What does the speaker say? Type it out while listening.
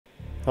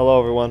Hello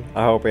everyone,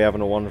 I hope you're having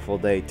a wonderful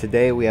day.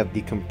 Today we have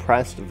the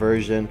compressed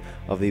version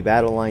of the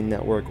Battle Line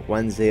Network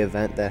Wednesday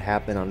event that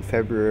happened on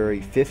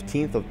February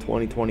 15th of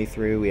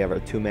 2023. We have our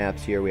two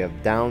maps here. We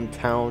have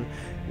Downtown,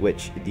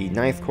 which the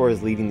 9th Corps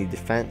is leading the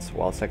defense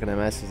while 2nd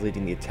MS is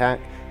leading the attack.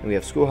 And we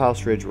have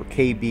Schoolhouse Ridge where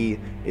KB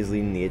is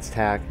leading the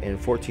attack and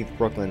 14th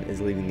Brooklyn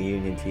is leading the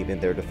Union team in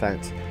their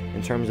defense.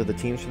 In terms of the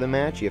teams for the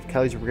match, you have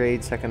Kelly's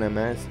Brigade, 2nd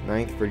MS,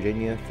 9th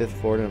Virginia, 5th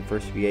Florida, and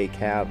 1st VA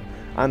Cab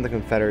on the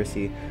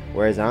Confederacy,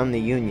 whereas on the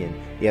Union,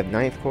 you have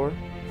 9th Corps,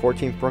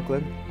 14th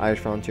Brooklyn, Irish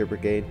Volunteer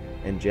Brigade,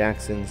 and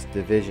Jackson's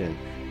Division.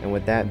 And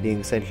with that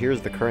being said, here's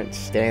the current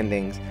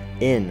standings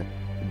in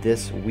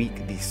this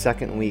week, the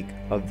second week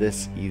of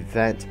this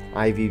event.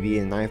 IVB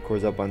and 9th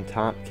Corps up on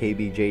top,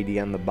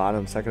 KBJD on the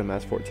bottom, 2nd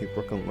MS, 14th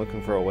Brooklyn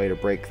looking for a way to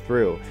break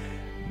through.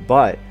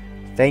 But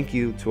thank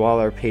you to all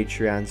our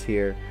Patreons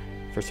here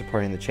for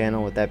supporting the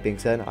channel. With that being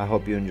said, I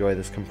hope you enjoy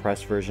this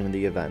compressed version of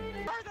the event.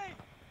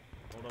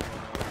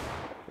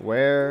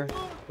 Where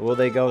will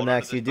they go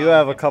next? You do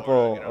have a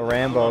couple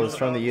Rambos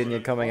from the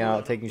Union coming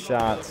out, taking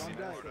shots.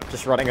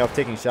 Just running up,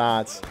 taking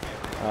shots.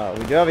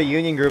 We do have a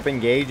Union group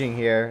engaging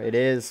here. It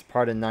is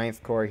part of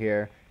 9th Corps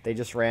here. They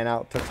just ran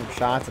out, took some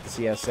shots at the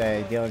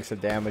CSA, dealing some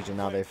damage, and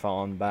now they've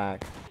fallen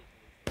back.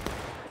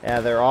 Yeah,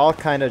 they're all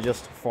kind of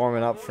just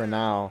forming up for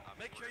now.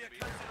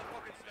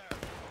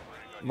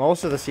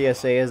 Most of the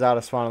CSA is out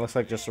of spawn. It looks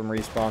like just some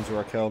respawns who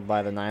were killed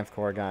by the 9th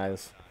Corps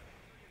guys.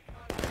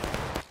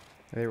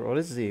 Hey, what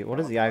is the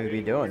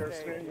IVB doing?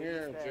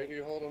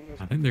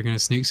 I think they're gonna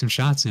sneak some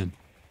shots in,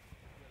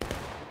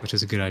 which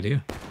is a good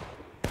idea.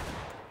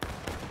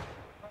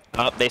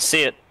 Oh, they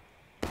see it.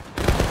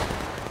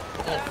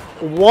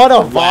 What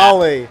a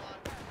volley!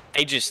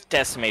 They just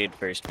decimated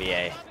first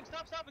VA.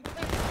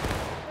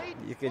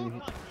 You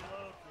can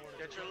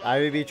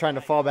IVB trying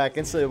to fall back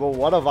instantly, but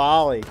what a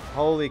volley!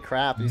 Holy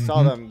crap! You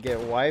saw them get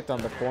wiped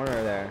on the corner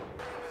there.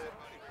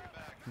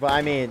 But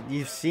I mean,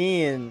 you've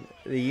seen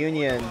the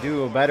Union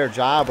do a better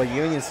job, but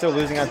Union's still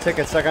losing on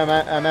tickets.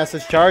 2nd MS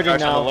is charging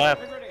now. On the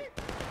left.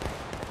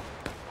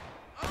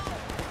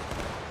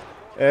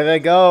 There they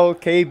go.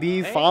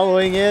 KB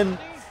following in.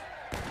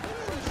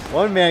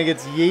 One man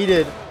gets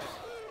yeeted.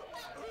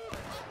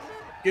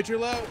 Get your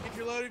load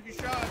if you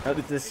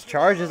shot. This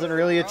charge isn't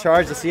really a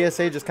charge. The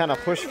CSA just kind of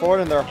pushed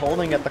forward and they're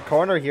holding at the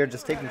corner here,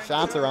 just taking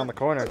shots around the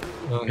corner.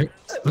 Well, here,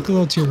 look a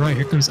little to your right.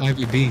 Here comes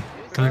IVB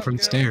coming from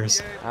the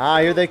stairs. Ah,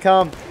 here they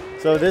come.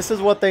 So this is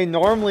what they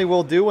normally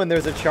will do when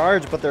there's a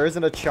charge, but there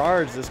isn't a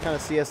charge. There's kind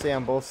of CSA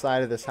on both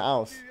sides of this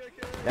house.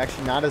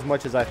 Actually, not as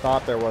much as I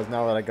thought there was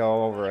now that I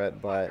go over it,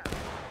 but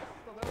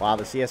wow,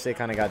 the CSA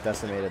kind of got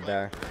decimated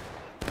there.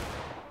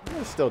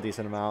 There's still a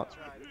decent amount.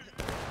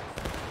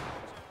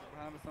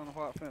 Behind us on the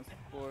white fence,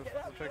 boys.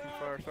 We're taking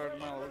fire. Start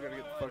them out. We gotta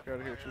get the fuck out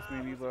of here. It's just me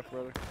and you left,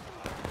 brother.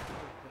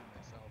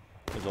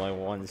 There's only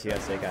one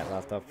CSA guy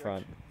left up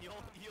front.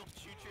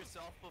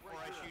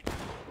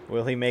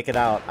 Will he make it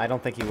out? I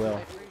don't think he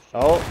will.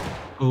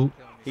 Oh,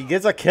 he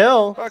gets a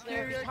kill.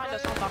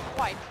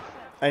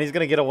 And he's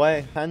going to get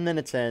away. 10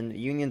 minutes in,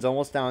 Union's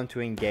almost down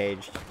to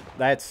engaged.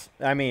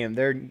 I mean,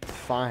 they're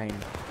fine.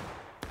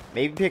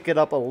 Maybe pick it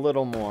up a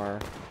little more,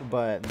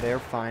 but they're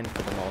fine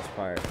for the most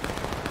part.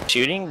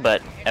 Shooting,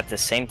 but at the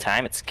same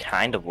time, it's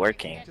kind of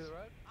working.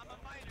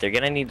 They're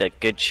going to need a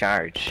good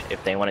charge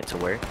if they want it to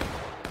work.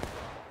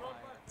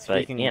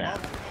 But, you know.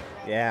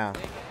 Yeah.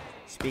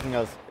 Speaking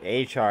of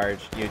a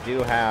charge, you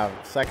do have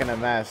 2nd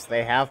MS.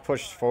 They have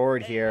pushed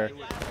forward here.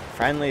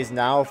 Friendly's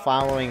now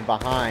following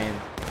behind.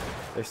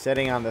 They're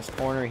sitting on this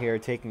corner here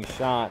taking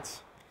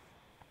shots.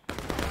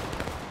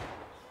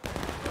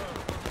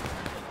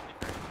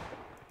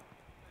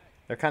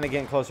 They're kind of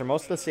getting closer.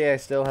 Most of the CI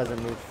still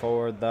hasn't moved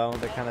forward though.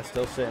 They're kind of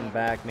still sitting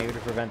back, maybe to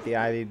prevent the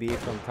IVB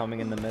from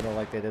coming in the middle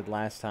like they did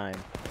last time.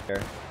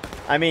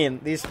 I mean,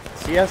 these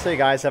CSA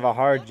guys have a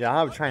hard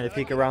job trying to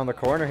peek around the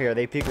corner here.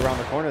 They peek around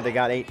the corner. They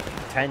got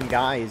 8-10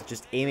 guys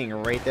just aiming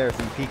right there. If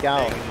you peek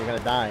out, you're going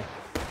to die.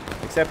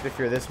 Except if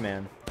you're this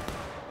man.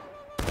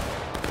 You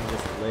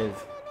just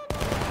live.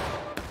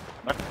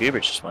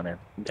 Hubert just went in.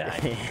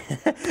 Died.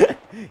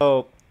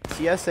 So,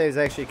 CSA is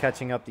actually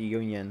catching up to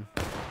Union,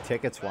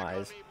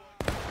 tickets-wise.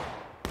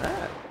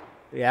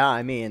 Yeah,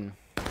 I mean,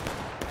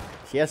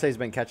 CSA's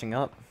been catching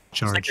up.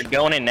 Charge. It's like they're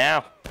going in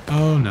now.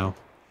 Oh, no.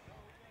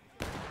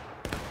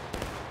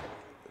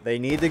 They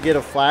need to get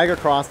a flag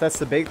across. That's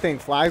the big thing.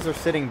 Flags are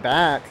sitting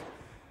back.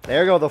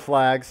 There go the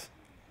flags.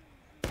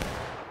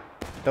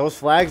 Those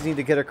flags need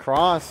to get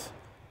across.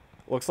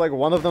 Looks like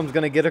one of them's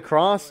going to get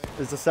across.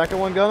 Is the second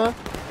one gonna?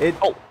 It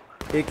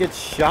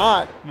gets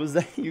shot. Was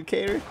that you,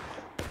 Kayder?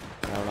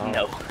 I don't know.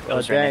 No. That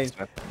was right next to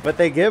him. But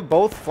they get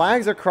both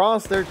flags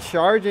across. They're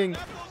charging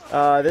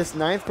this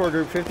 9th Corps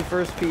group,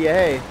 51st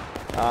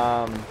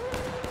PA.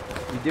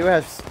 You do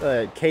have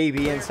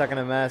KB and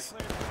 2nd MS.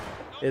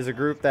 Is a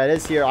group that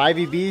is here.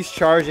 IVB's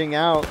charging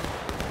out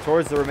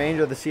towards the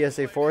remainder of the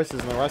CSA forces,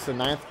 and the rest of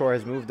 9th Corps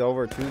has moved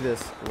over to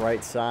this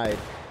right side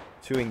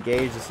to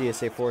engage the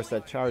CSA force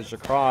that charged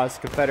across.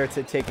 Confederates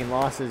taking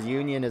losses.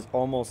 Union is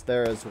almost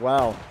there as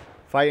well.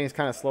 fighting is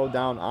kind of slowed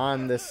down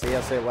on this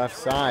CSA left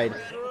side,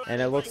 and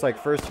it looks like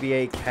 1st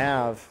VA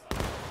Cav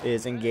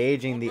is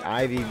engaging the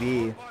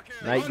IVB.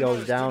 Knight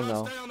goes down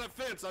though.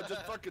 I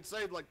just fucking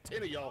saved like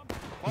 10 of y'all.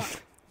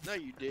 No,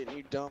 you didn't,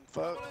 you dumb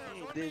fuck.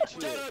 You ain't did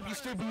shit. Shut up, you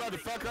stupid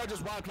motherfucker. I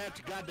just wildcat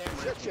your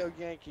goddamn Shut your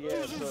Yankee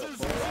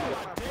ass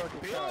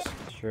up,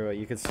 True,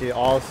 you can see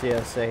all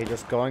CSA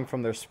just going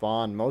from their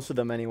spawn. Most of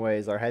them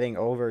anyways are heading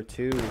over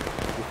to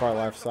the far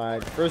left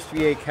side. 1st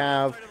VA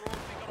Cav,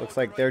 looks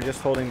like they're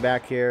just holding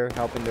back here,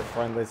 helping their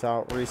friendlies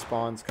out.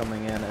 Respawns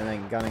coming in and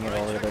then gunning it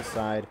over to this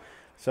side.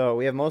 So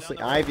we have mostly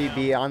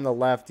IVB on the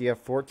left. You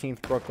have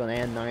 14th Brooklyn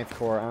and 9th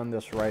Corps on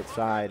this right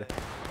side.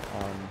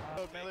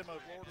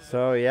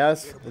 So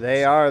yes,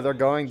 they are. They're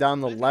going down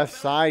the left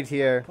side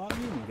here. Oh,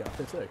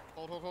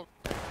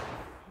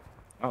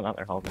 now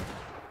they're holding.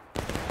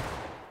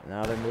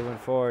 Now they're moving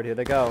forward. Here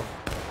they go.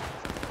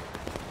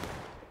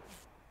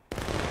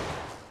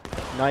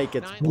 Knight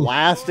gets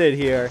blasted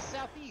here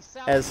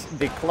as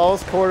the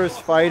close quarters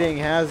fighting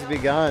has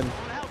begun.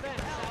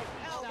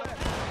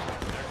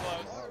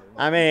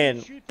 I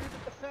mean,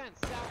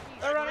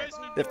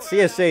 if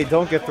CSA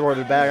don't get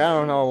thwarted back, I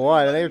don't know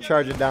what. They were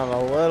charging down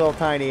a little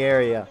tiny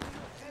area.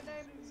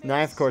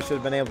 9th Corps should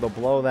have been able to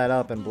blow that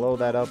up, and blow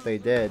that up they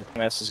did.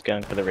 MS is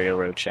going for the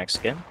railroad checks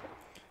again.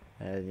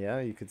 And yeah,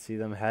 you can see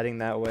them heading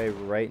that way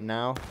right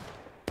now.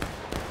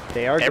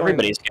 They are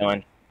Everybody's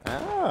going.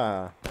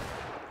 Ah.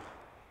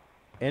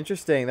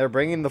 Interesting. They're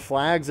bringing the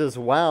flags as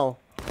well.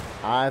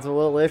 It's a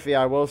little iffy,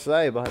 I will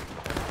say, but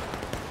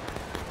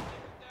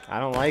I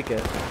don't like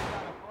it.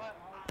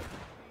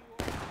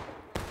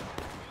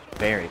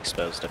 Very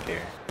exposed up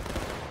here.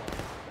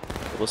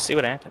 We'll see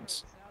what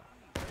happens.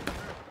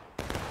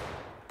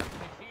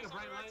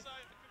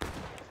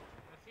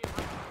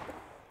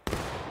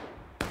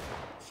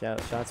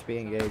 Shots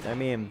being engaged. I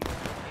mean,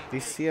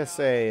 these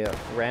CSA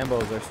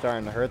Rambos are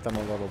starting to hurt them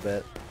a little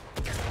bit,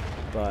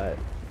 but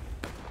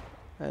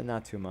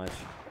not too much.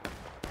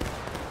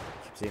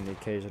 Keep seeing the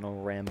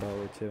occasional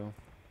Rambo or two.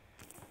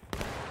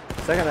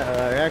 Second,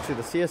 actually,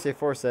 the CSA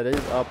force that is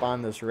up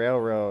on this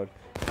railroad,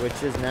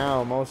 which is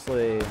now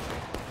mostly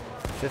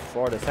 5th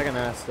Florida. Second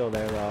half still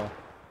there though.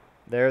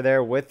 They're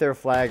there with their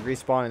flag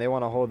respawning. They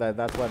want to hold that.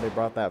 That's why they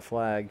brought that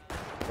flag.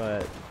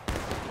 But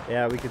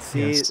yeah, we could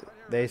see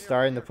they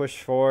starting to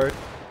push forward.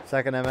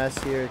 Second MS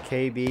here,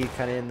 KB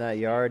kind of in that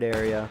yard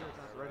area,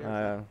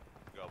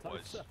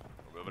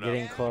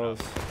 getting close.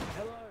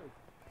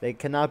 They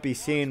cannot be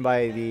seen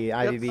by the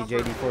IVB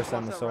JD force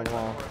on the stone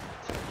wall.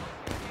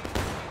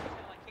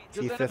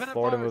 See 5th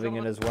Florida moving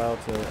in as well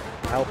to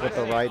help with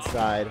the right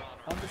side.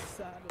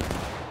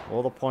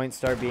 Will the points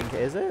start being...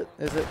 Is it?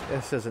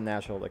 This is a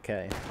natural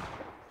decay.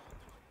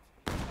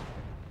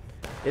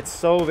 It's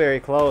so very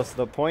close.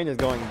 The point is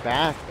going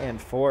back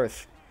and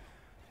forth.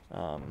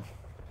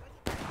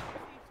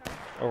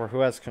 Over who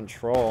has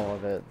control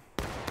of it.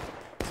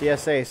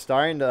 CSA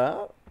starting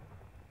to...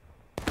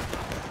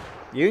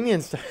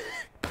 Union's...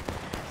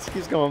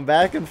 keeps going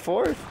back and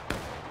forth.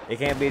 They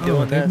can't be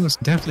doing they this.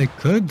 most definitely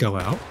could go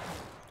out.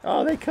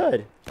 Oh, they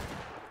could.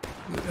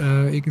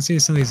 You can see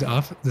some of these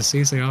the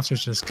CSA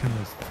officers just kind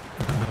of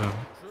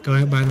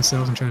going out by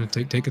themselves and trying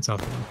to take it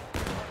off of them.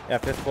 Yeah,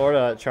 5th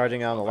Florida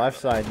charging on the left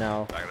side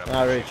now. They're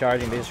not really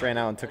charging. They just ran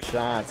out and took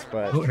shots,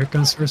 but... Oh, here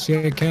comes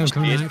 1st VA Cav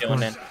coming out.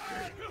 Going in.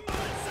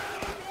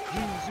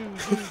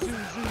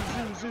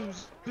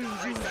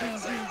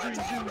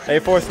 They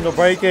forced him to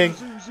breaking.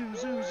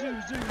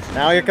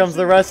 Now here comes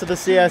the rest of the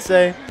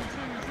CSA.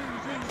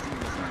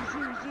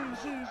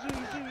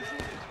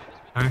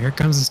 Alright, here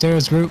comes the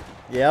stairs group.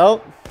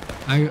 Yep.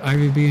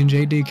 IVB and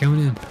JD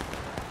coming in.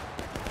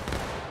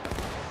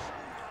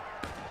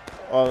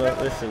 Oh,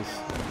 this is...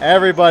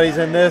 Everybody's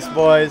in this,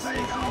 boys.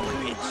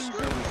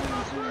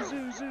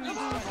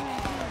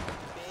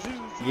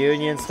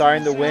 Union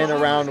starting to win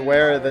around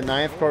where the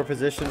 9th Corps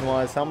position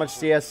was. How much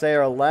CSA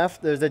are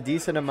left? There's a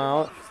decent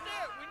amount.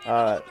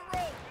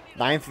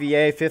 9th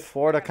VA, 5th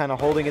Florida kind of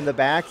holding in the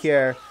back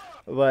here.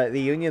 But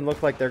the Union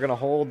look like they're going to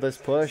hold this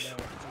push.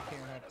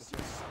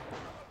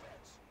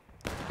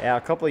 Yeah,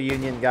 a couple of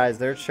Union guys.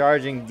 They're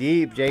charging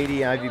deep. JD,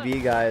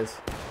 IVB guys.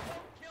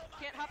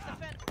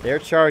 They're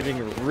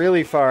charging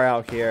really far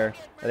out here.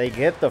 They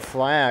get the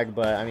flag,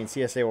 but, I mean,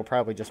 CSA will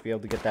probably just be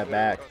able to get that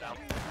back.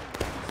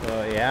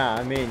 So, yeah,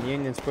 I mean,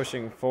 Union's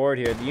pushing forward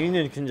here. The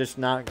Union can just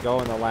not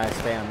go in the last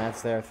stand.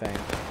 That's their thing.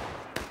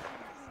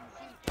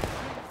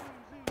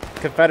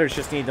 Confederates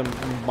just need to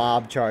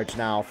mob charge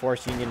now.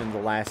 Force Union in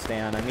the last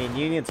stand. I mean,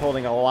 Union's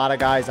holding a lot of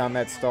guys on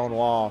that stone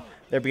wall.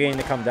 They're beginning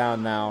to come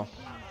down now.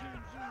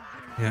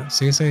 Yeah,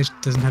 CSA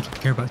doesn't have to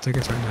care about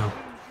tickets right now.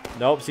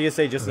 Nope,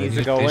 CSA just needs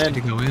to go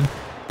in.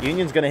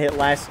 Union's going to hit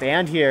last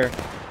stand here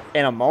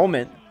in a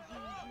moment.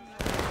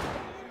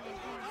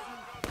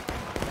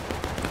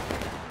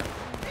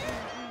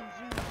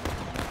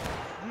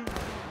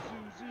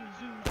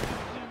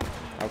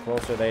 How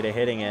close are they to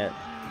hitting it?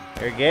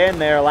 They're getting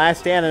there.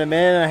 Last stand in a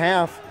minute and a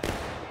half.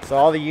 So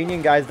all the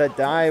Union guys that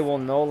die will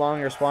no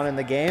longer spawn in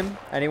the game.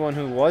 Anyone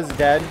who was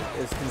dead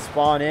can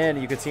spawn in.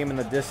 You can see them in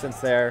the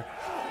distance there.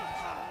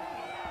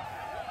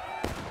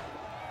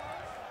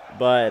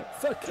 But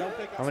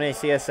how many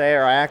CSA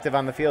are active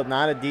on the field?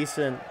 Not a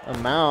decent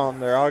amount.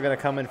 They're all going to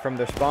come in from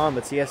their spawn,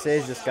 but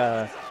CSA's just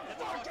got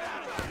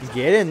to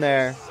get in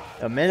there.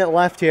 A minute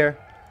left here.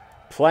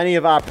 Plenty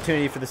of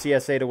opportunity for the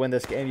CSA to win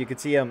this game. You can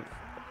see them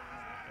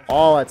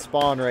all at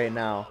spawn right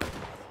now.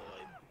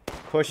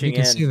 Pushing in.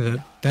 You can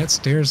see that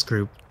stairs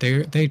group,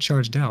 they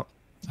charged out.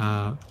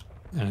 And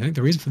I think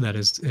the reason for that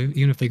is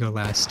even if they go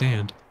last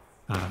stand,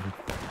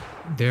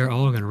 they're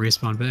all going to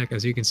respawn back.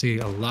 As you can see,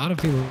 a lot of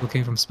people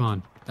came from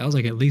spawn. That was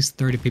like at least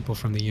 30 people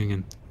from the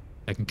Union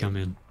that can come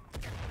in.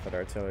 But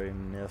artillery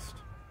missed.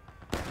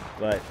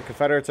 But the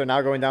Confederates are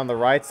now going down the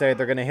right side.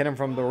 They're going to hit them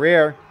from the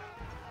rear.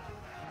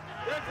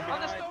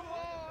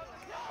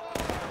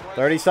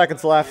 30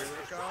 seconds left.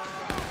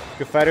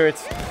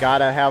 Confederates got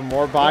to have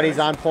more bodies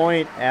on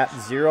point at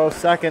 0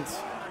 seconds.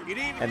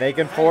 And they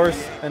can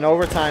force an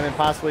overtime and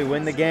possibly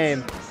win the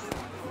game.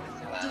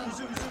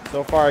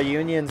 So far,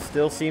 Union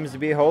still seems to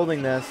be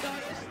holding this.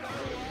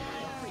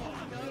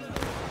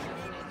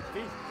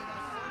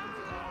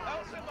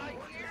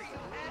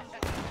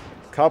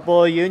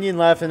 Couple of Union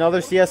left.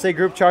 Another CSA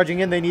group charging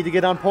in. They need to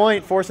get on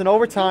point. Force an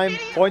overtime.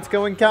 Points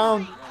going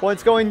down.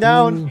 Points going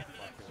down. Ooh.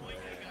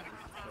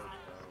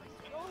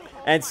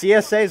 And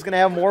CSA is going to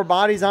have more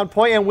bodies on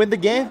point and win the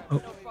game.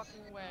 Oh.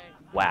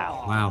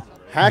 Wow. Wow.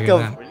 Heck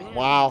Look of, at that.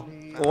 wow.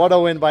 What a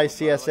win by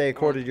CSA,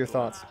 according to your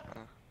thoughts.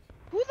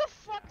 Who the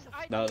fuck's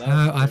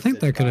I think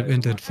that could have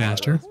ended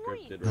faster.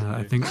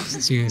 I think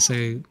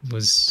CSA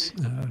was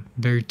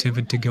very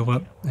timid to go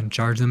up and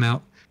charge them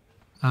out.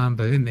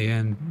 But in the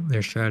end,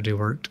 their strategy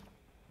worked.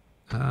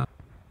 I'm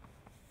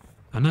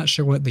not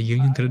sure what the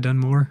Union could have done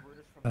more.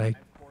 They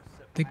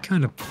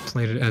kind of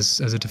played it as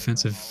a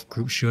defensive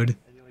group should.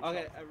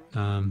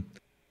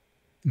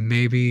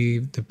 Maybe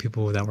the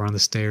people that were on the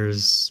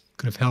stairs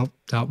could have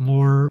helped out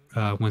more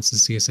once the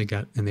CSA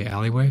got in the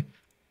alleyway.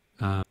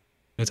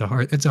 It's a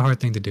hard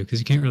thing to do because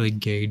you can't really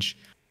gauge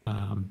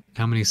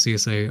how many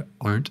CSA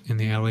aren't in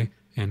the alley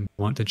and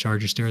want to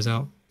charge your stairs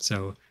out.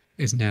 So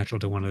it's natural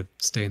to want to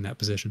stay in that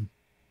position.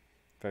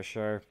 For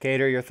sure.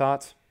 Kayder, your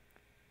thoughts?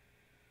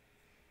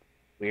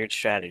 Weird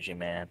strategy,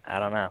 man. I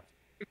don't know.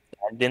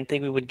 I didn't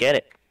think we would get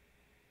it.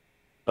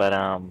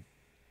 But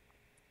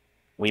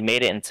we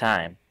made it in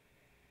time.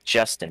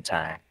 Just in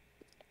time.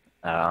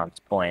 On this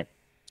point.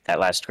 That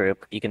last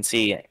group. You can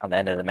see on the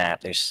end of the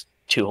map there's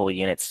 2 whole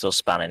units still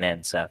spawning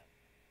in, so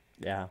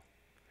Yeah.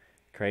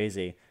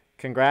 Crazy.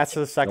 Congrats to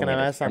the second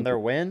MS on their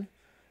win.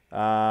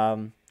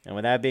 And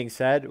with that being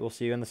said, we'll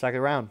see you in the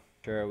second round.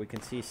 Sure, we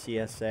can see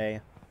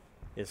CSA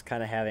is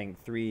kind of having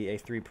a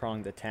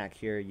three-pronged attack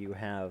here. You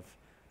have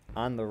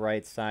on the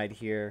right side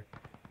here,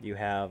 you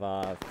have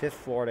 5th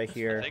Florida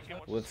here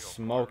with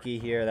Smokey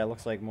here. That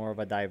looks like more of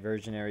a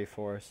diversionary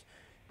force.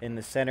 In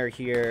the center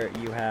here,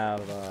 you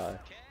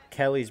have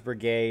Kelly's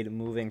brigade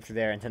moving through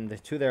there. And then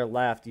to their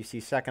left, you see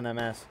 2nd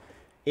MS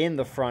in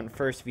the front,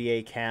 1st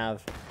VA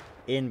Cav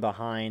in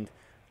behind.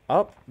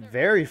 Up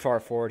very far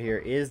forward here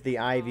is the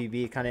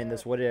IVB kind of in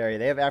this wooded area.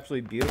 They have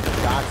absolutely beautiful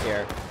shots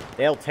here.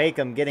 They'll take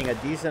them, getting a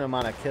decent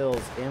amount of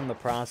kills in the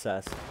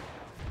process.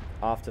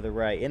 Off to the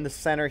right. In the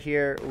center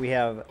here, we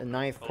have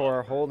 9th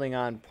Corps holding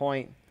on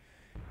point.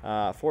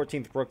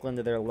 14th Brooklyn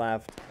to their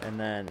left. And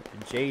then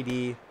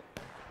JD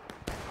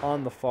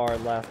on the far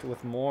left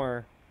with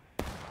more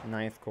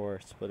 9th Corps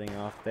splitting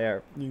off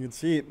there. You can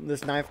see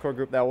this 9th Corps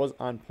group that was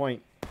on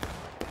point.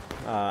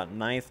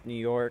 9th New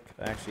York,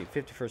 actually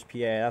 51st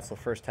PA, that's the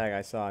first tag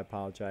I saw, I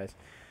apologize.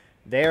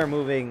 They are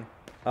moving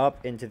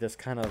up into this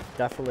kind of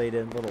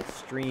defilated little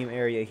stream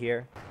area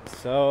here.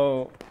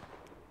 So,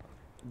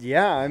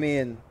 yeah, I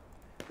mean,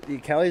 the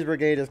Kelly's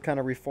brigade is kind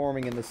of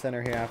reforming in the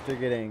center here after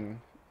getting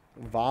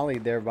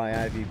volleyed there by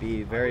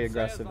IVB. Very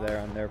aggressive there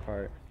on their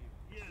part.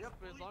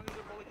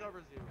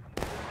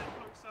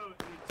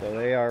 So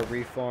they are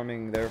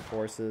reforming their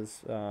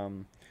forces.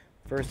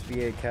 1st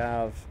VA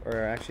Cav,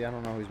 or actually I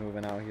don't know who's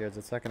moving out here. Is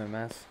it 2nd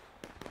MS?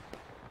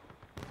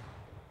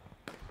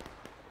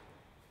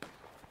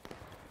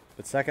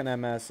 But 2nd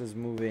MS is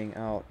moving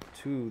out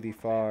to the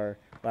far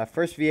left.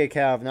 1st VA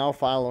Cav now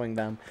following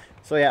them.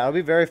 So yeah, it'll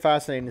be very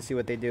fascinating to see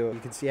what they do.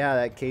 You can see how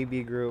that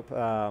KB group, the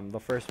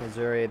 1st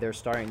Missouri, they're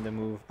starting to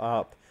move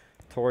up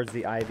towards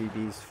the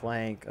IVB's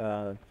flank.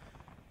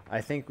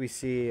 I think we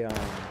see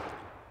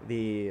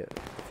the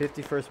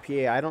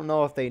 51st PA. I don't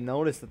know if they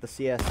noticed that the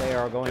CSA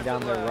are going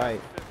down their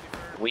right.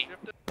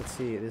 Let's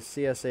see, this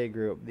CSA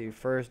group, the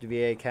 1st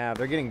VA Cav,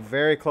 they're getting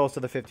very close to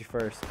the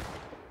 51st.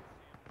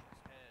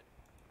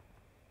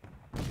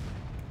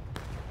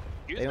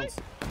 They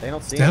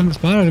don't see They haven't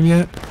spotted him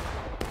yet.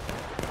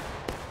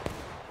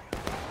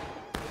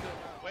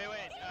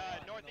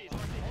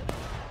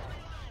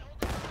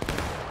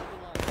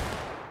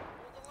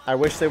 I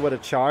wish they would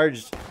have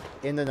charged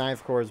in the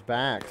 9th Corps'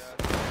 backs.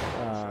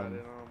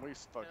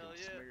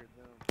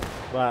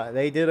 But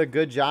they did a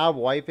good job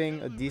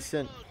wiping a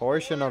decent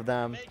portion of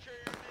them.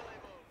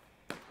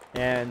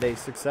 And they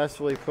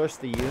successfully pushed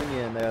the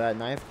Union there, that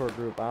 9th Corps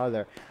group out of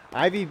there.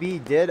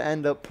 IVB did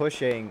end up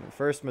pushing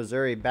 1st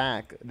Missouri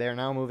back. They're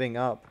now moving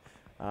up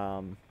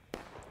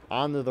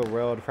onto the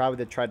road, probably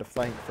to try to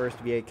flank 1st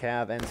VA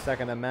Cav and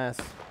 2nd MS,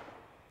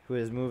 who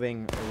is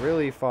moving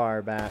really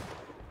far back.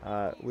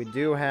 We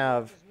do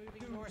have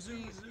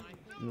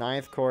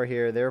 9th Corps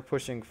here. They're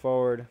pushing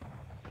forward.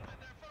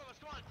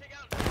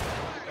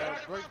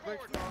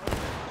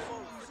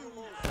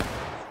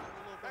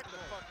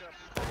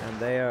 And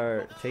they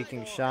are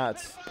taking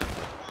shots.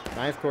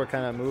 9th Corps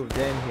kind of moved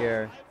in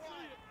here.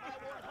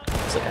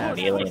 It's like a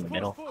melee in the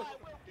middle.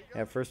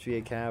 Yeah, 1st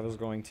VA Cav is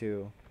going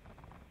to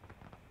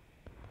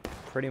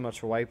pretty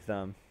much wipe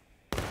them.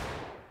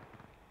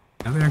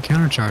 Now they are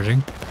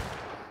countercharging.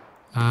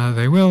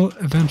 They will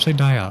eventually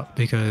die out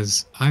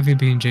because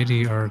IVB and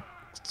JD are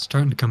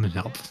starting to come and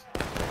help.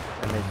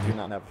 And they do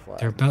not have a flag.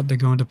 They're about to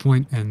go into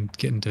point and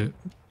get into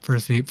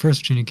First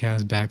Virginia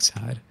Cav's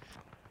backside.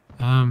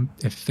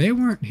 If they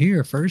weren't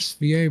here, 1st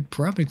VA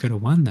probably could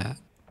have won that.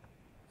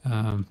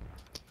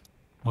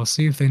 We'll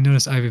see if they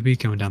notice IVB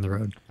coming down the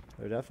road.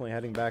 They're definitely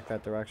heading back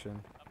that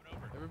direction.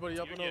 Everybody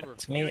up and over.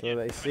 So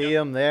they see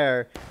him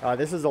there.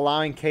 This is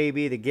allowing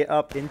KB to get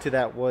up into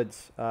that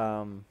woods.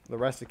 The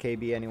rest of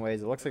KB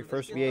anyways. It looks like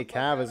 1st VA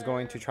Cav is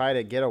going to try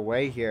to get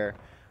away here.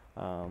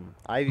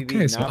 IVB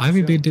okay, so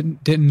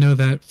IVB didn't know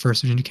that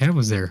 1st Virginia Cav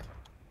was there.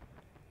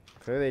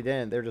 Clearly they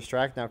didn't. They're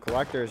distracted now.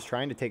 Collector is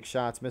trying to take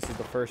shots. Misses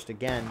the first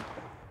again.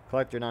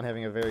 Collector not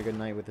having a very good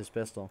night with his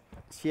pistol.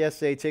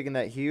 CSA taking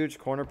that huge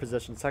corner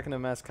position. 2nd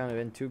MS kind of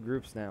in 2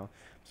 groups now.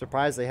 I'm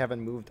surprised they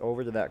haven't moved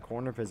over to that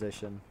corner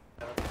position.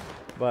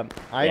 But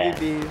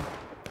IVB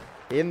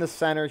in the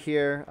center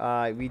here.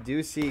 We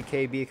do see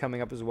KB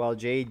coming up as well.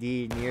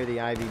 JD near the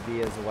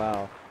IVB as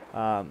well.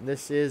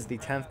 This is the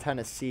 10th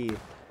Tennessee.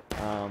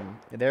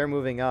 They're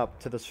moving up.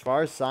 To the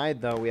far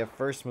side, though, we have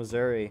 1st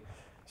Missouri.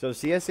 So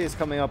CSA is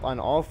coming up on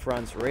all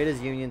fronts right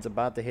as Union's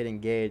about to hit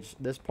engage.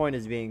 This point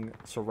is being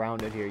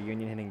surrounded here.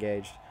 Union hit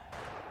engaged.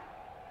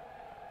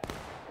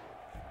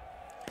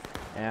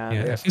 And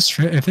yeah, if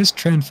this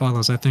trend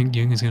follows, I think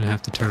Union's going to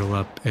have to turtle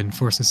up and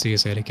force the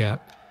CSA to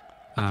cap.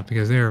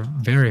 Because they're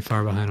very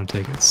far behind on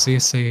tickets.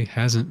 CSA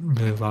hasn't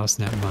really lost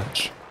that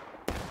much.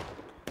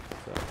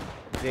 So,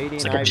 JD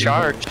It's and like a IVB,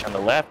 charge on the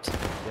left.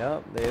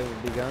 Yep,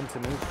 they've begun to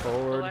move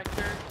forward.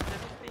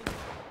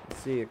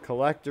 Let's see a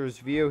collector's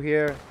view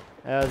here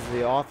as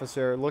the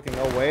officer looking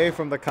away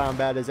from the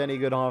combat as any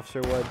good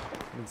officer would.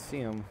 You can see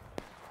him.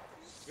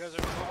 You guys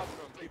are awesome.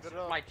 Keep it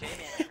up.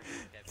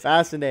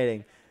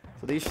 Fascinating.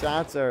 So these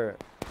shots are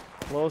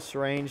close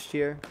ranged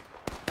here.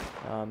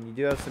 You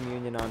do have some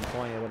Union on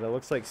point, but it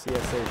looks like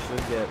CSA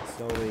should get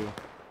slowly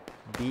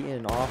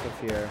beaten off of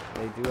here.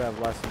 They do have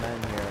less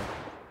men here.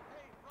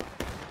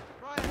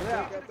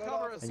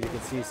 And you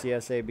can see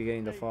CSA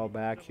beginning to fall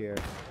back here.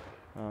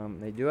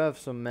 They do have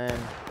some men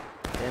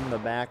in the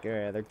back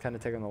area. They're kind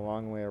of taking the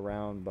long way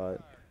around,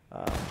 but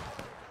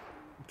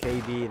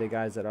KB, the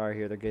guys that are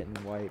here, they're getting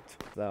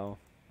wiped. So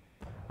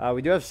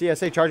we do have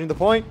CSA charging the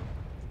point.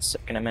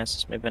 2nd MS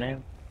is moving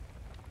in.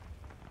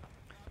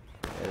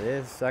 It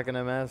is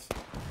 2nd MS.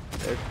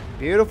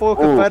 Beautiful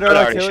Confederate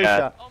artillery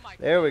shot.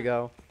 There we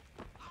go.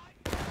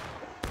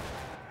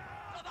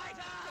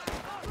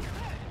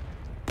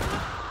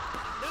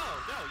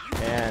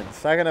 And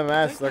 2nd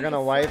MS, they're going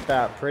to wipe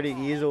that pretty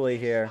easily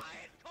here.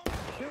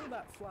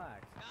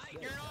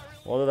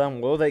 Well, then,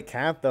 will they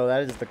cap, though?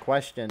 That is the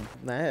question.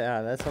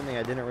 That's something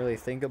I didn't really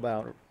think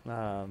about.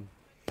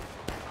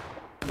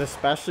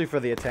 Especially for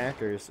the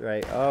attackers,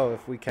 right? Oh,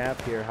 if we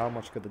cap here, how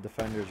much could the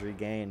defenders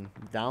regain?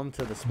 Down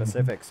to the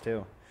specifics,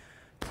 too.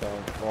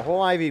 So, the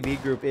whole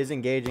IVB group is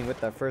engaging with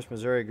that 1st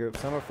Missouri group.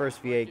 Some of 1st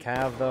VA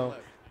Cav, though,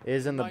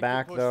 is in the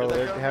back, though.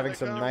 They're having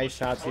some nice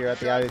shots here at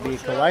the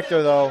IVB.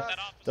 Collector, though,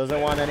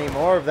 doesn't want any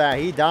more of that.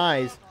 He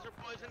dies.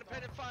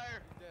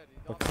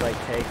 Looks like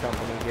K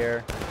Company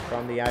here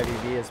from the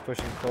IVB is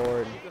pushing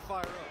forward.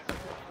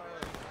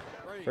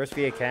 1st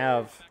VA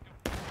Cav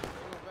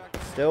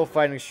still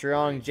fighting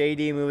strong.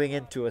 JD moving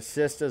in to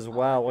assist as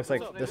well. Looks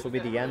like this will be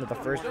the end of the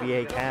 1st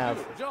VA Cav.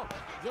 Jump.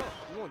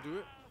 You want to do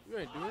it? You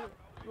ain't doing it.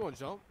 You want to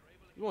jump?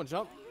 You want to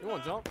jump? You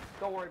want to jump?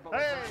 Don't worry about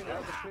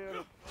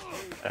it.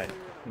 Alright,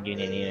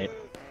 Union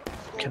unit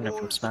coming up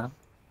from Smile.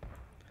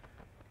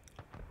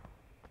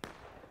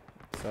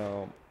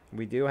 So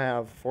we do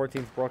have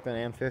 14th Brooklyn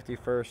and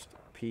 51st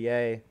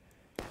PA.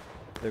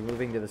 They're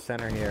moving to the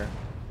center here.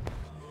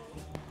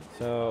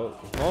 So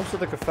most of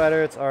the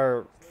Confederates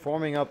are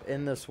forming up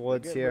in this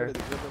woods here.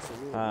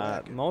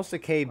 Most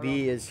of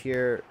KB is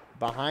here.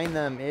 Behind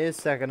them is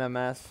 2nd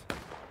MS.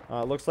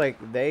 Looks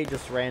like they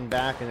just ran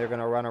back and they're going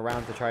to run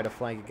around to try to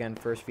flank again.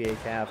 1st VA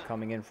Cav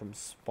coming in from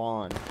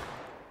spawn.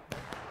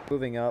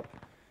 Moving up.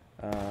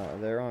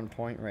 They're on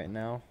point right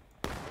now.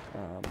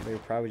 They're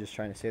probably just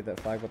trying to save that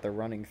flag, but they're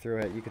running through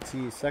it. You can see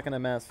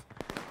 2nd MS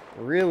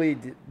really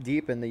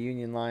deep in the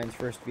Union lines.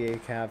 1st VA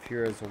Cav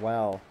here as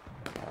well.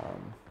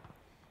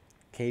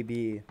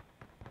 KB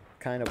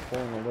kind of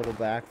pulling a little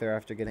back there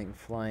after getting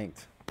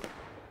flanked.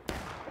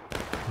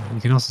 You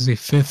can also see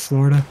 5th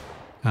Florida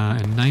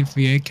and 9th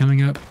VA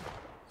coming up.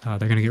 They're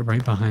going to get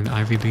right behind the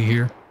IVB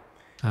here.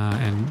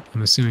 And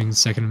I'm assuming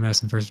 2nd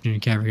MS and 1st Virginia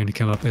Cav are going to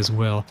come up as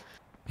well.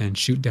 and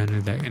shoot down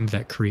into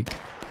that creek.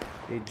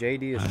 The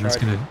JD is That's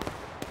charging. gonna,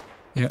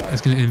 yeah,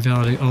 that's gonna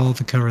invalidate all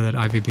the cover that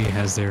IVB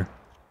has there.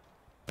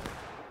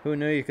 Who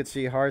knew you could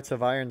see Hearts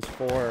of Iron's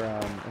 4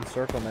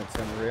 encirclements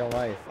in real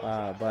life?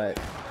 But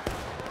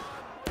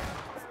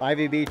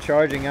IVB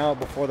charging out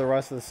before the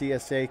rest of the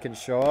CSA can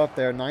show up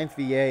there. 9th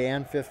VA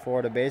and 5th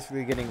Florida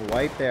basically getting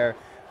wiped there.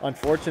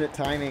 Unfortunate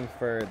timing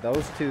for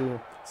those two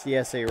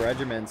CSA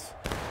regiments.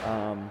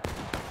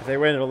 If they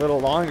waited a little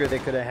longer, they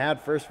could have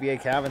had 1st VA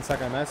Cav and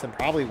 2nd MS and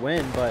probably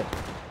win, but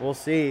we'll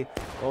see.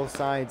 Both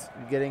sides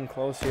getting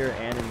close here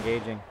and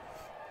engaging.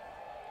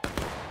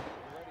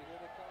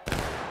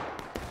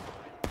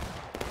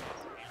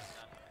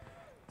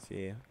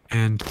 See.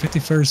 And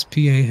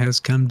 51st PA has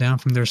come down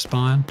from their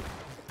spawn.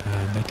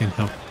 They can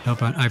help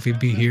out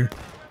IVB here.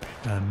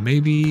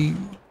 Maybe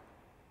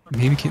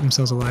keep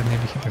themselves alive,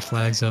 maybe keep their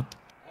flags up.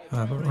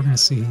 But we're going to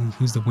see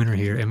who's the winner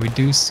here. And we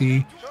do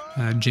see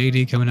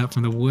JD coming up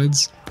from the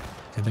woods.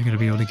 And they're going to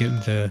be able to get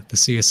into the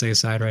CSA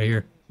side right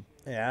here.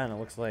 Yeah, and it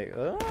looks like...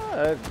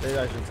 I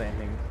shouldn't say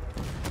anything.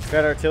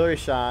 Got artillery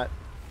shot.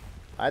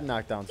 I'd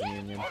knock down some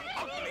Union.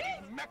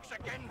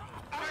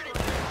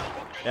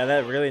 Yeah,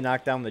 that really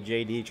knocked down the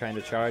JD trying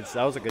to charge.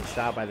 That was a good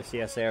shot by the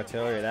CSA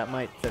artillery. That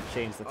might have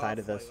changed the tide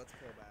of this.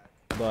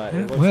 But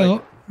it looks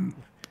well, like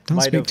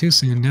don't speak too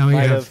soon. Now we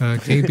have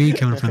KB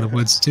coming from the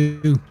woods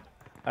too.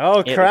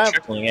 Oh,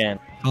 crap. Falling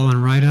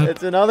right up.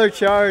 It's another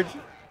charge.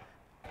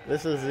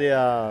 This is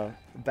the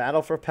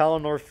battle for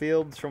Pelennor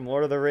Fields from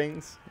Lord of the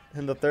Rings.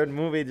 In the 3rd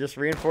movie, just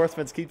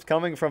reinforcements keeps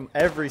coming from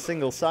every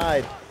single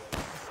side.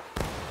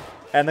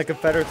 And the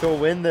Confederates will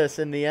win this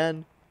in the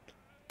end.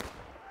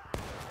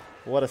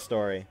 What a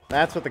story.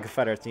 That's what the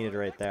Confederates needed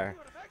right there.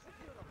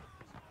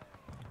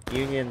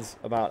 Union's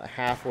about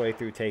halfway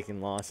through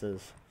taking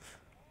losses.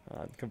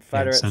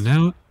 Confederates... Yeah,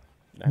 so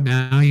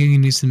now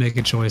Union needs to make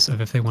a choice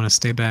of if they want to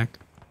stay back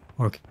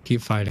or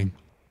keep fighting.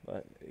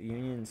 But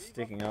Union's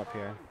sticking up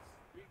here.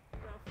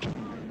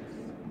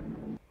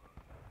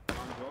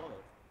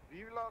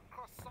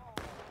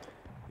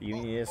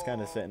 Union is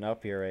kind of sitting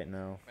up here right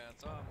now.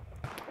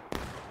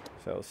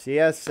 So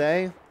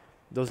CSA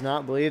does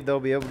not believe they'll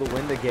be able to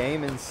win the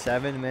game in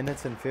 7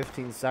 minutes and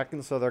 15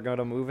 seconds, so they're going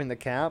to move in the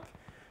cap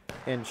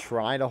and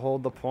try to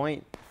hold the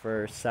point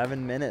for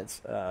 7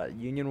 minutes.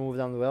 Union will move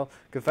down the well.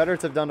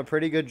 Confederates have done a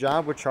pretty good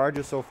job with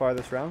charges so far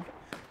this round.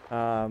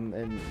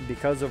 And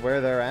because of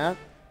where they're at,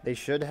 they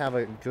should have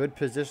a good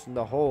position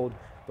to hold.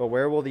 But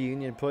where will the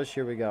Union push?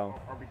 Here we go.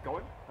 Are we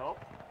going?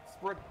 Help.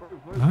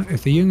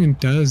 If the Union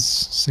does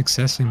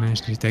successfully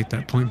manage to take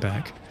that point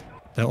back,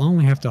 they'll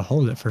only have to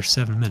hold it for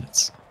 7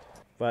 minutes.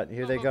 But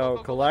here they go.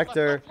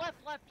 Collector.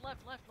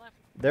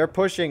 They're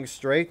pushing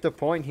straight to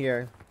point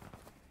here.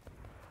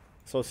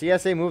 So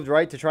CSA moved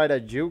right to try to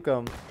juke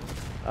them.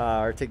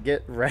 Or to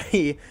get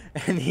ready.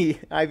 And the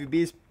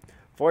IVB's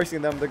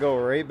forcing them to go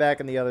right back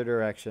in the other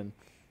direction.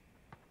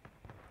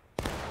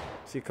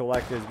 See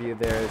Collector's view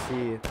there as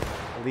he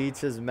leads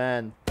his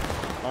men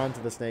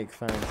onto the snake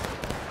fence.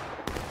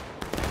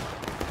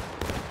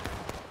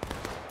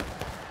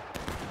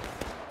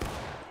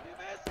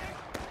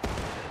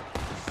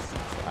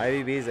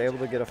 IVB is able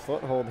to get a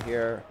foothold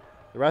here.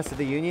 The rest of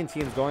the Union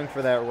team's going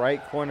for that right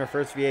corner.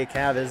 1st VA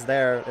Cav is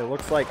there. It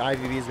looks like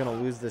IVB is going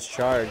to lose this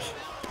charge,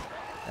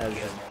 as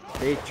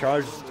they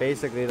charged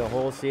basically the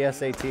whole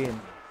CSA team.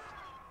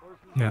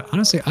 Yeah,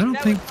 honestly, I don't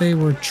think they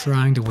were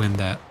trying to win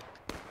that.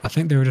 I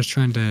think they were just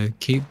trying to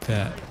keep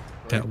that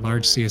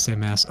large CSA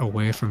mass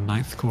away from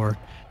 9th Corps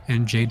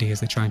and JD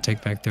as they try and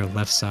take back their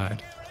left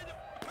side.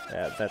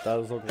 Yeah, that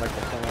does look like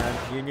the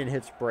plan. Union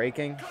hits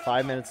breaking.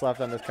 5 minutes left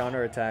on this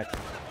counterattack.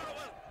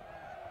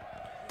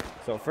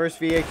 So 1st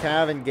VA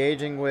Cav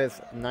engaging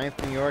with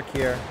 9th New York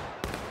here.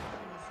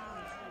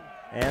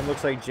 And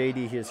looks like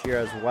JD is here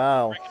as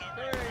well.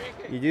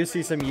 You do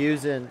see some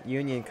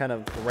Union kind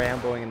of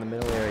rambling in the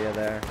middle area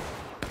there.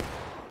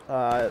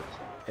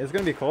 It's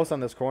going to be close on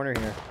this corner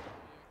here.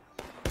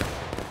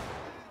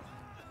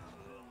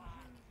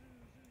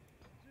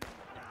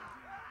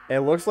 It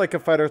looks like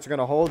Confederates are going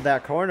to hold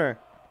that corner.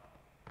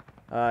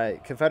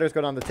 Confederates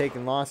go down to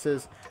taking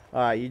losses.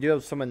 You do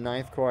have some in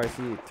 9th Corps. I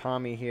see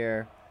Tommy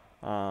here.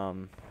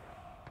 But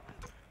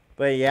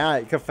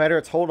yeah,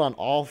 Confederates hold on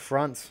all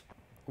fronts.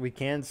 We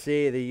can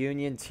see the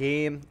Union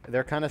team.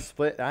 They're kind of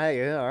split. What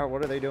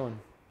are they doing?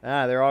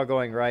 They're all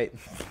going right.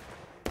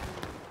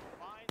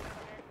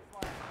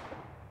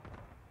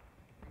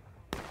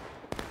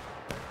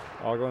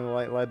 All going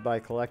led by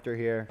Collector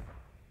here.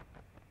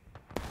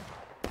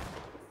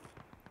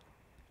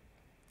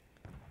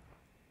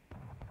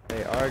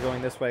 They are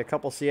going this way. A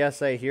couple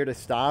CSA here to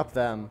stop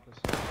them.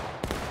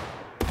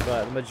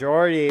 But the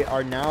majority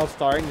are now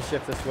starting to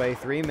shift this way.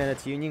 3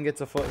 minutes. Union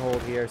gets a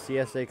foothold here.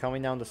 CSA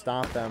coming down to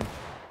stop them.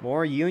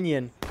 More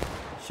Union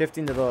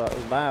shifting to the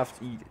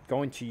left,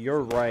 going to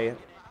your right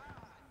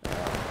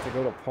to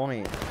go to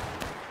point.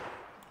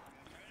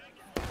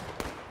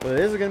 But it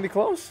is going to be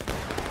close.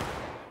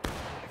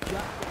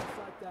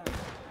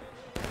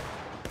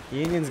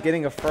 Union's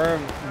getting a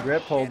firm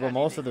grip hold, but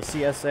most of the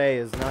CSA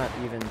is not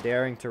even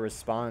daring to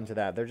respond to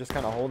that. They're just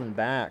kind of holding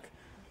back.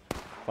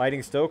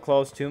 Fighting still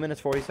close. 2 minutes,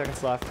 40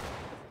 seconds left.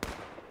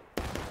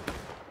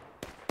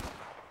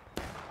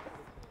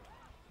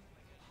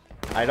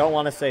 I don't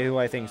want to say who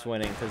I think's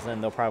winning, because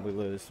then they'll probably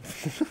lose.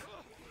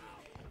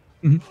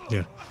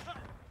 Yeah.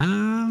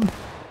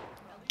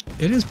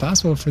 It is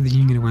possible for the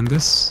Union to win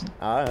this.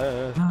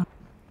 Yeah,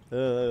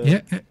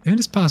 it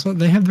is possible.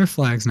 They have their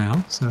flags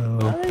now, so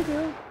They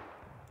do.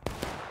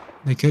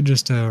 they could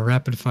just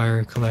rapid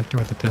fire collector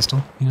with a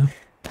pistol, you know?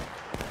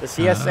 The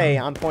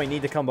CSA on point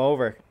need to come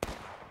over.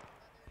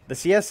 The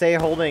CSA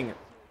holding...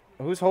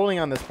 Who's holding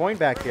on this point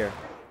back here?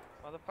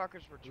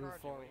 Motherfuckers were charging.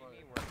 What do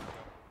you mean we're...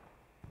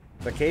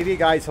 The KB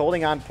guys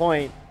holding on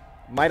point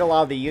might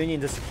allow the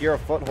Union to secure a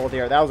foothold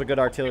here. That was a good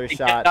artillery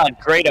shot.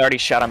 Great arty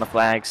shot on the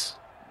flags.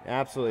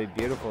 Absolutely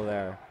beautiful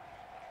there.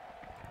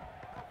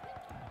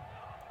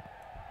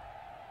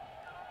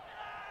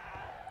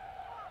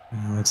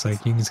 Looks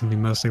like Union's going to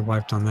be mostly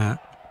wiped on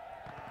that.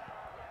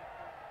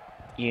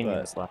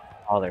 Union's left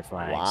all their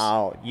flags.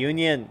 Wow.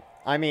 Union,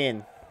 I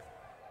mean,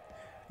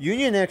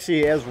 Union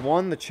actually has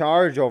won the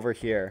charge over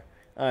here.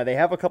 They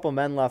have a couple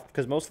men left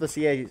because most of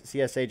the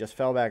CSA just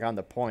fell back on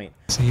the point.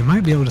 So you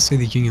might be able to see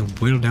the Union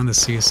whittle down the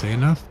CSA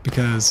enough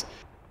because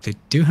they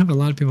do have a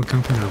lot of people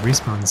come from the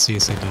respawn the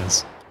CSA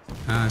does.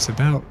 It's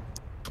about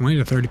 20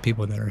 to 30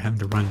 people that are having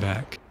to run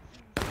back.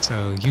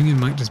 So Union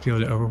might just be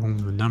able to overwhelm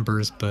the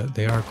numbers, but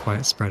they are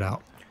quite spread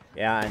out.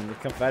 Yeah, and the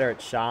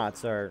Confederate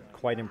shots are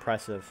quite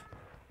impressive.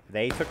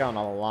 They took out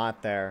a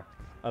lot there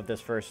of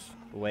this first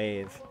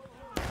wave.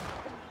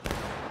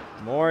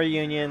 More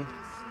Union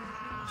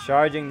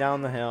charging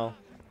down the hill.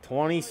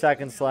 20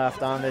 seconds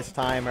left on this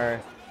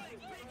timer.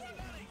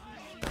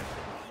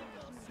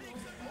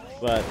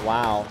 But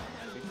wow.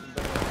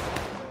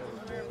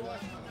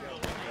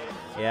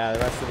 Yeah, the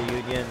rest of the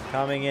Union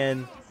coming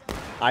in.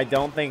 I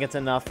don't think it's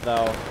enough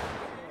though.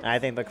 I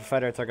think the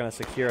Confederates are going to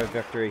secure a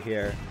victory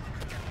here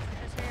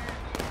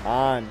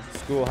on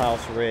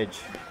Schoolhouse Ridge.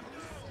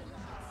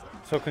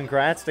 So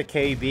congrats to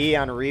KB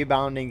on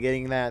rebounding,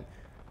 getting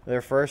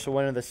their first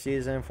win of the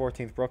season.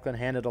 14th Brooklyn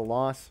handed a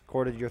loss.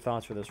 Corded, your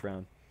thoughts for this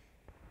round?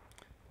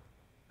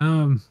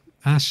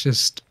 That's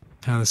just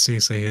how the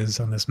CSA is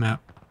on this map.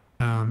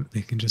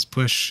 They can just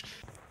push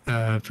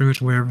pretty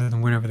much wherever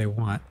and whenever they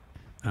want,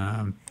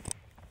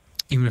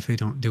 even if they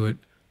don't do it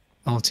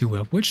all too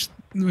well, which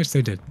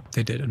they did.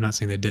 They did. I'm not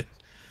saying they didn't,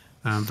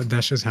 but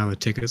that's just how the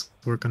tickets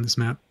work on this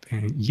map.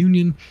 And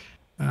Union,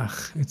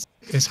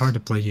 it's hard to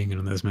play Union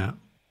on this map.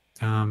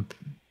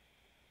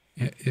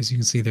 As you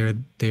can see,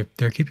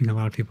 they're keeping a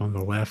lot of people on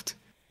the left,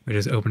 which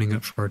is opening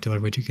up for artillery,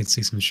 which you can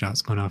see some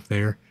shots going off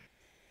there.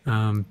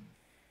 I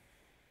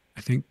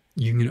think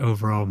Union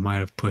overall might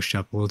have pushed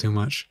up a little too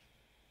much,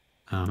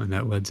 and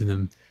that led to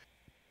them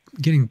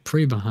getting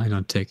pretty behind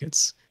on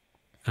tickets.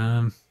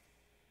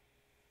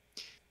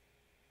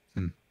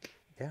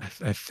 Yeah.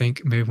 I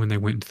think maybe when they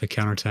went into the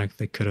counterattack,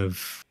 they could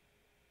have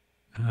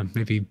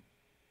maybe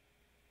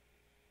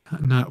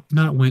not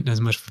went as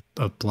much of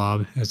a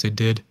blob as they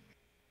did,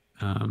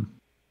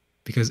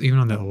 because even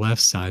on that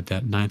left side,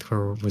 that 9th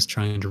Corps was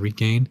trying to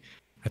regain.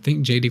 I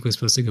think JD was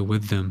supposed to go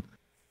with them,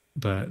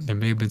 but there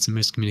may have been some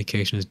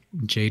miscommunication as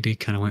JD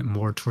kind of went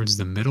more towards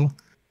the middle,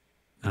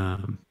 or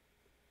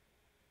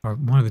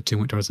one of the two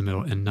went towards the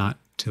middle and not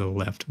to the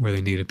left where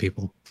they needed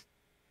people.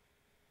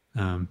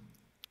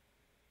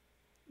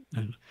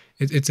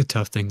 It's a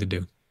tough thing to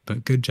do,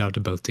 but good job to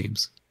both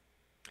teams.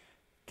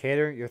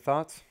 Kayder, your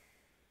thoughts?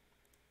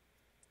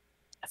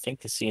 I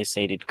think the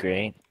CSA did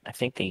great. I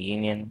think the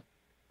Union,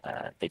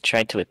 they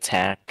tried to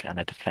attack on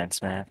a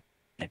defense map.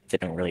 It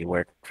didn't really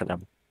work for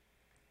them.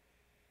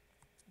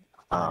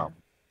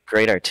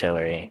 Great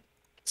artillery,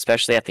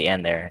 especially at the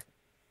end there.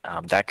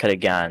 That could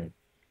have gone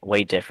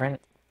way different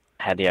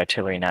had the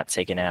artillery not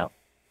taken out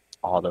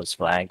all those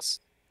flags.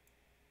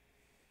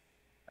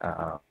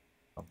 Yeah,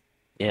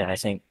 I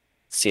think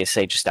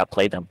CSA just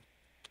outplayed them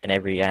in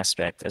every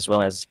aspect, as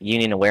well as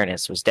Union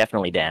awareness was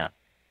definitely down.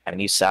 I mean,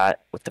 you saw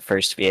it with the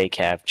first VA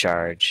cav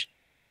charge.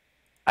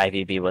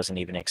 IVB wasn't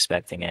even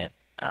expecting it.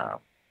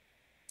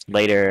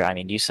 Later, I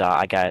mean, you saw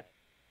I got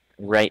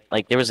right,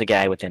 like there was a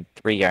guy within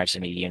 3 yards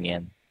of me,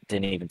 Union,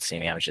 didn't even see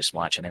me. I was just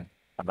watching him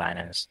on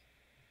binos.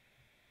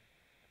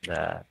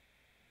 I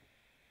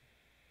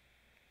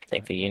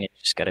think the Union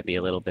just got to be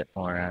a little bit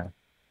more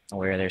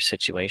aware of their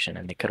situation,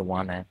 and they could have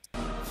won that.